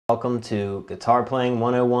Welcome to Guitar Playing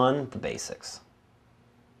 101, the basics.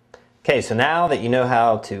 Okay, so now that you know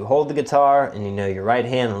how to hold the guitar and you know your right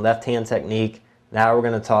hand and left hand technique, now we're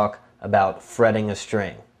going to talk about fretting a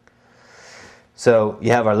string. So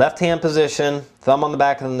you have our left hand position, thumb on the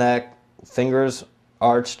back of the neck, fingers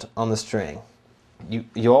arched on the string.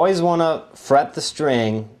 You always want to fret the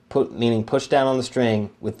string, meaning push down on the string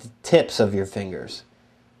with the tips of your fingers,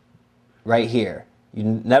 right here. You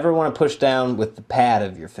never want to push down with the pad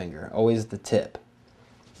of your finger, always the tip.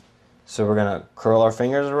 So we're going to curl our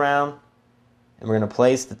fingers around and we're going to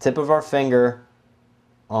place the tip of our finger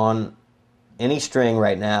on any string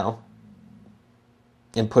right now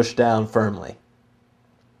and push down firmly.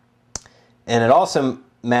 And it also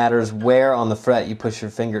matters where on the fret you push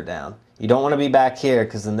your finger down. You don't want to be back here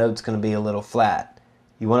because the note's going to be a little flat.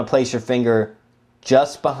 You want to place your finger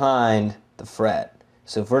just behind the fret.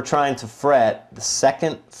 So if we're trying to fret the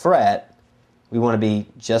second fret, we want to be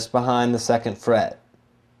just behind the second fret.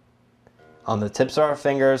 On the tips of our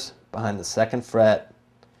fingers, behind the second fret,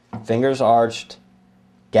 fingers arched,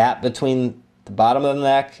 gap between the bottom of the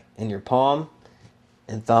neck and your palm,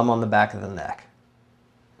 and thumb on the back of the neck.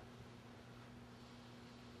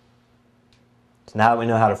 So now that we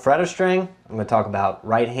know how to fret a string, I'm going to talk about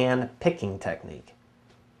right hand picking technique.